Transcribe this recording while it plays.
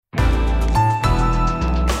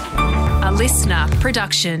listener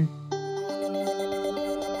production.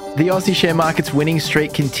 The Aussie share market's winning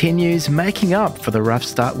streak continues, making up for the rough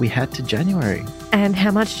start we had to January. And how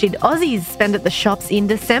much did Aussies spend at the shops in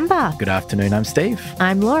December? Good afternoon, I'm Steve.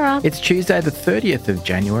 I'm Laura. It's Tuesday the 30th of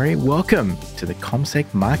January. Welcome to the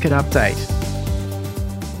CommSec Market Update.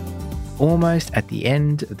 Almost at the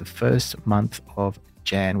end of the first month of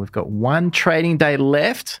Jan. We've got one trading day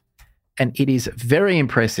left, and it is very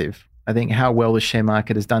impressive, I think, how well the share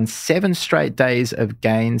market has done. 7 straight days of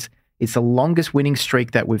gains. It's the longest winning streak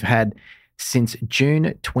that we've had since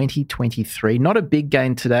June 2023. Not a big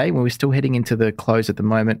gain today when we're still heading into the close at the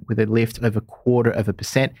moment with a lift of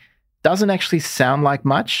 0.25%. Doesn't actually sound like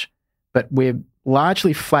much, but we're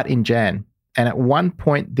largely flat in Jan. And at one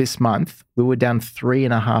point this month, we were down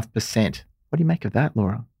 3.5%. What do you make of that,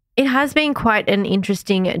 Laura? It has been quite an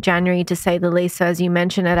interesting January, to say the least. So as you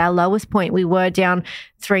mentioned, at our lowest point, we were down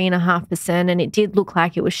 3.5%, and it did look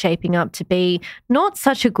like it was shaping up to be not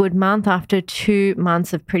such a good month after 2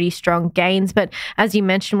 months of pretty strong gains. But as you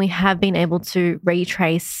mentioned, we have been able to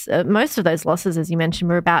retrace most of those losses. As you mentioned,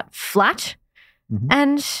 we're about flat.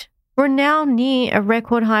 And we're now near a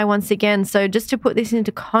record high once again. So just to put this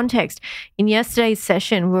into context, in yesterday's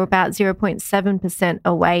session, we were about 0.7%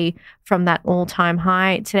 away from that all-time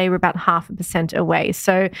high. Today, we're about 0.5% away.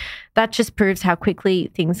 So that just proves how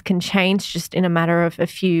quickly things can change just in a matter of a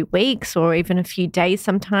few weeks or even a few days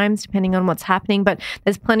sometimes, depending on what's happening. But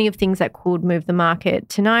there's plenty of things that could move the market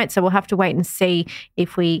tonight. So we'll have to wait and see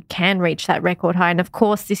if we can reach that record high. And of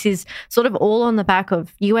course, this is sort of all on the back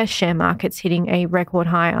of US share markets hitting a record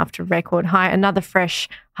high after record high, another fresh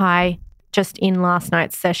high just in last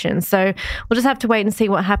night's session. So we'll just have to wait and see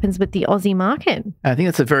what happens with the Aussie market. I think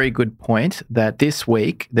that's a very good point, that this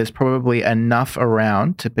week there's probably enough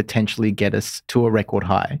around to potentially get us to a record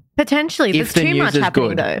high. Potentially. There's too much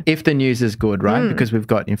happening, though. If the news is good, right? Because we've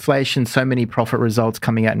got inflation, so many profit results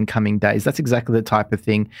coming out in coming days. That's exactly the type of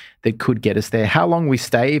thing that could get us there. How long we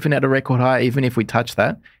stay even at a record high, even if we touch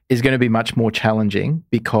that, is going to be much more challenging,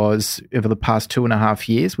 because over the past 2.5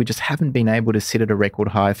 years, we just haven't been able to sit at a record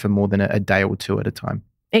high for more than a day or two at a time.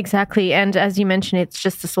 Exactly. And as you mentioned, it's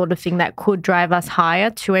just the sort of thing that could drive us higher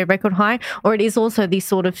to a record high, or it is also the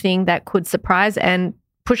sort of thing that could surprise and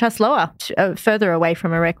push us lower, further away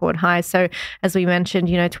from a record high. So as we mentioned,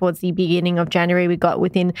 towards the beginning of January, we got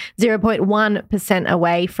within 0.1%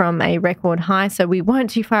 away from a record high. So we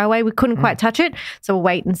weren't too far away. We couldn't quite touch it. So we'll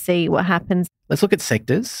wait and see what happens. Let's look at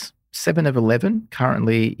sectors. 7 of 11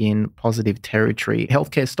 currently in positive territory.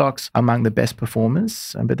 Healthcare stocks among the best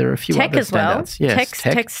performers, but there are a few tech other as well. standouts. Yes,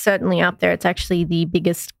 Tech's certainly up there. It's actually the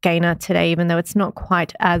biggest gainer today, even though it's not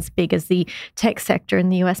quite as big as the tech sector in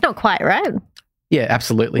the US. Not quite, right? Yeah,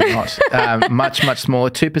 absolutely not. Much, much smaller.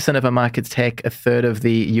 2% of our market's tech. 1/3 of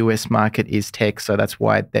the US market is tech. So that's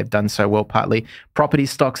why they've done so well, partly. Property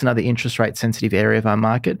stocks, another interest rate sensitive area of our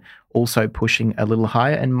market, also pushing a little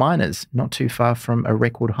higher. And miners, not too far from a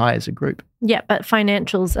record high as a group. Yeah, but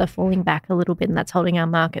financials are falling back a little bit, and that's holding our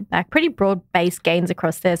market back. Pretty broad-based gains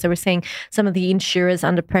across there. So we're seeing some of the insurers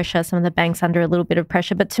under pressure, some of the banks under a little bit of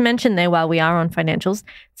pressure. But to mention there, while we are on financials,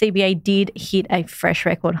 CBA did hit a fresh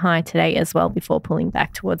record high today as well before pulling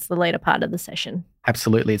back towards the later part of the session.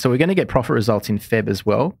 Absolutely. So we're going to get profit results in Feb as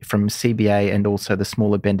well from CBA and also the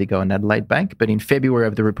smaller Bendigo and Adelaide Bank. But in February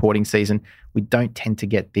of the reporting season, we don't tend to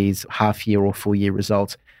get these half-year or full-year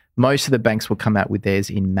results. Most of the banks will come out with theirs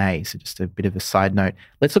in May. So just a bit of a side note.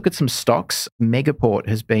 Let's look at some stocks. Megaport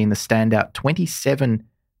has been the standout,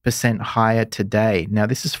 27% higher today. Now,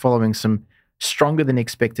 this is following some stronger than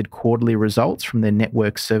expected quarterly results from their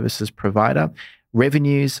network services provider.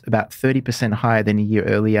 Revenues about 30% higher than a year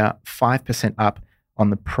earlier, 5% up on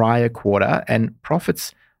the prior quarter, and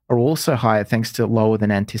profits are also higher thanks to lower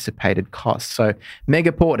than anticipated costs. So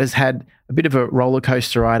Megaport has had a bit of a roller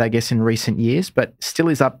coaster ride, I guess, in recent years, but still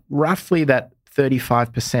is up roughly that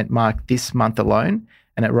 35% mark this month alone,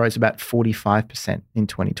 and it rose about 45% in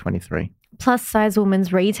 2023. Plus-size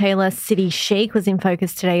women's retailer City Chic was in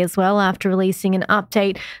focus today as well after releasing an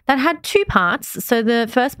update that had 2 parts. So the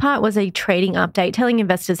first part was a trading update telling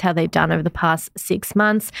investors how they've done over the past 6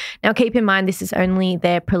 months. Now, keep in mind, this is only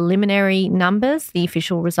their preliminary numbers. The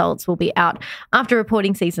official results will be out after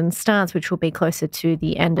reporting season starts, which will be closer to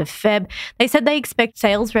the end of Feb. They said they expect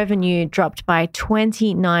sales revenue dropped by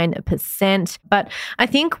 29%. But I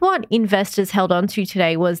think what investors held on to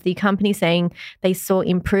today was the company saying they saw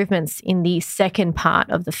improvements in in the second part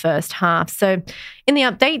of the first half. So in the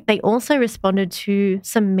update, they also responded to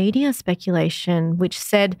some media speculation, which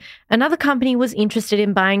said another company was interested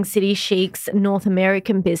in buying City Chic's North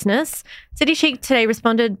American business. City Chic today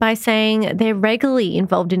responded by saying they're regularly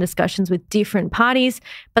involved in discussions with different parties,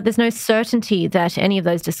 but there's no certainty that any of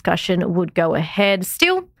those discussions would go ahead.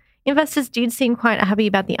 Still, investors did seem quite happy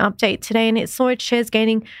about the update today, and it saw its shares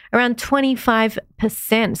gaining around 25%.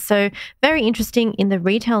 So very interesting in the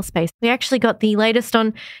retail space. We actually got the latest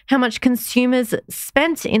on how much consumers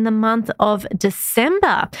spent in the month of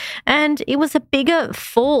December, and it was a bigger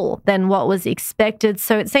fall than what was expected.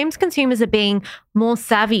 So it seems consumers are being more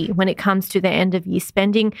savvy when it comes to their end of year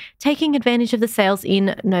spending, taking advantage of the sales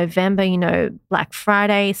in November, Black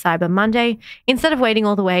Friday, Cyber Monday, instead of waiting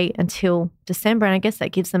all the way until December. And I guess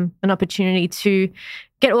that gives them an opportunity to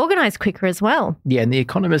get organised quicker as well. Yeah, and the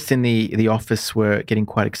economists in the office were getting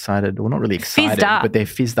quite excited. Well, not really excited, but they're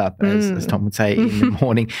fizzed up, as Tom would say in the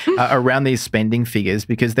morning, around these spending figures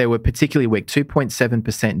because they were particularly weak,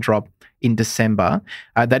 2.7% drop in December.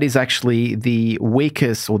 That is actually the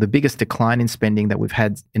weakest or the biggest decline in spending that we've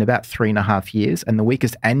had in about 3.5 years and the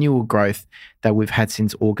weakest annual growth that we've had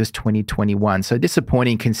since August 2021. So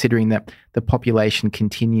disappointing considering that the population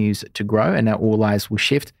continues to grow, and now all eyes will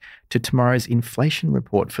shift to tomorrow's inflation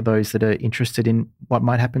report for those that are interested in what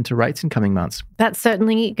might happen to rates in coming months. That's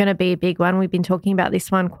certainly going to be a big one. We've been talking about this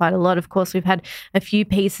one quite a lot. Of course, we've had a few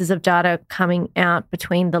pieces of data coming out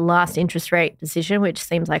between the last interest rate decision, which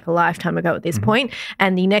seems like a lifetime ago at this point,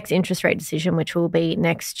 and the next interest rate decision, which will be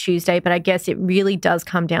next Tuesday. But I guess it really does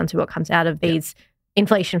come down to what comes out of these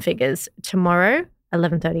inflation figures tomorrow,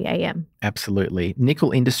 11:30 a.m. Absolutely.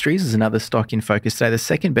 Nickel Industries is another stock in focus today, the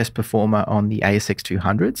second best performer on the ASX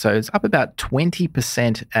 200. So it's up about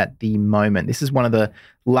 20% at the moment. This is one of the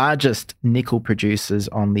largest nickel producers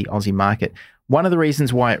on the Aussie market. One of the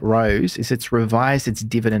reasons why it rose is it's revised its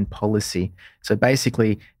dividend policy. So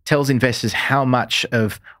basically tells investors how much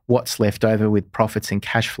of what's left over with profits and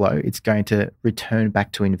cash flow it's going to return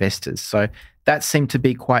back to investors. So that seemed to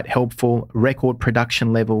be quite helpful. Record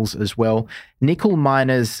production levels as well. Nickel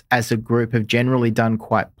miners as a group have generally done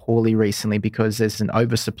quite poorly recently because there's an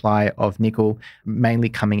oversupply of nickel, mainly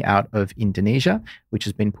coming out of Indonesia, which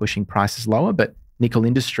has been pushing prices lower. But Nickel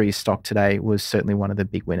Industries stock today was certainly one of the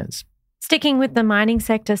big winners. Sticking with the mining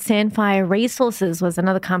sector, Sandfire Resources was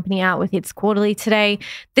another company out with its quarterly today.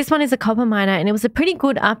 This one is a copper miner, and it was a pretty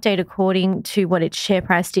good update according to what its share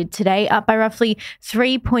price did today, up by roughly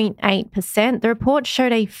 3.8%. The report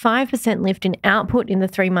showed a 5% lift in output in the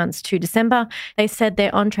 3 months to December. They said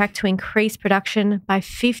they're on track to increase production by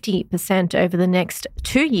 50% over the next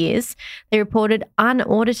 2 years. They reported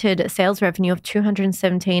unaudited sales revenue of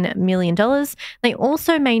 $217 million. They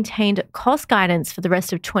also maintained cost guidance for the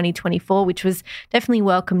rest of 2024, which was definitely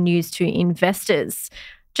welcome news to investors.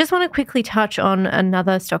 Just want to quickly touch on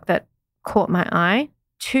another stock that caught my eye,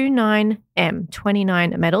 29M,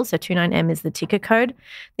 29 Metals. So 29M is the ticker code.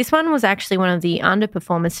 This one was actually one of the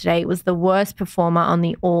underperformers today. It was the worst performer on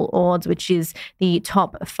the All Ords, which is the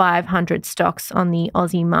top 500 stocks on the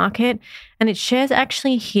Aussie market. And its shares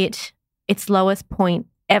actually hit its lowest point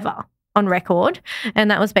ever on record.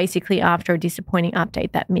 And that was basically after a disappointing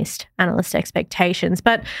update that missed analyst expectations.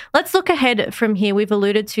 But let's look ahead from here. We've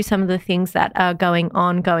alluded to some of the things that are going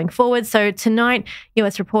forward. So tonight,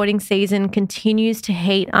 US reporting season continues to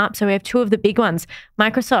heat up. So we have two of the big ones.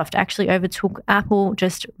 Microsoft actually overtook Apple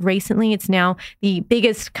just recently. It's now the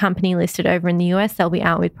biggest company listed over in the US. They'll be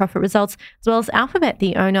out with profit results, as well as Alphabet,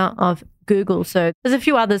 the owner of Google. So there's a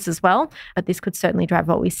few others as well, but this could certainly drive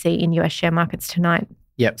what we see in US share markets tonight.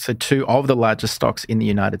 Yep. So two of the largest stocks in the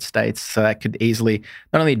United States. So that could easily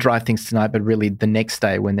not only drive things tonight, but really the next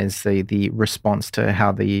day when there's the response to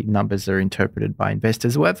how the numbers are interpreted by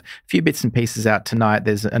investors. We'll have a few bits and pieces out tonight.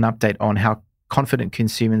 There's an update on how confident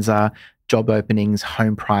consumers are, job openings,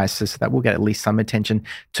 home prices. So that will get at least some attention.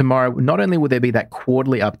 Tomorrow, not only will there be that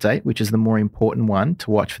quarterly update, which is the more important one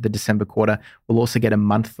to watch for the December quarter, we'll also get a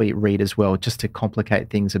monthly read as well, just to complicate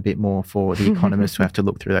things a bit more for the economists who have to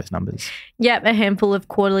look through those numbers. Yep, a handful of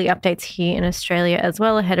quarterly updates here in Australia as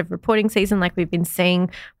well ahead of reporting season, like we've been seeing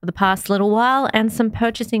for the past little while, and some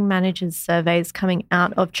purchasing managers surveys coming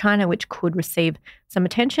out of China, which could receive some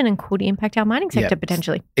attention and could impact our mining sector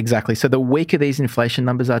potentially. Exactly. So the weaker these inflation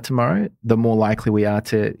numbers are tomorrow, the more likely we are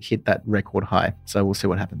to hit that record high. So we'll see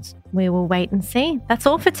what happens. We will wait and see. That's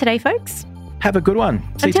all for today, folks. Have a good one.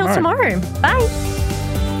 See Until you tomorrow. Bye.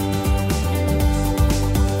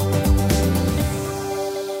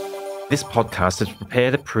 This podcast is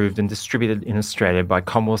prepared, approved and distributed in Australia by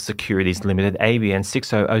Commonwealth Securities Limited, ABN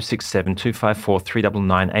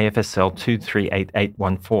 60067254399 AFSL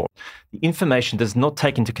 238814. The information does not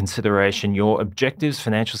take into consideration your objectives,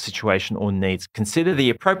 financial situation or needs. Consider the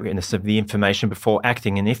appropriateness of the information before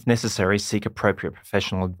acting and, if necessary, seek appropriate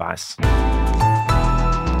professional advice.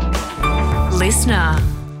 Listener.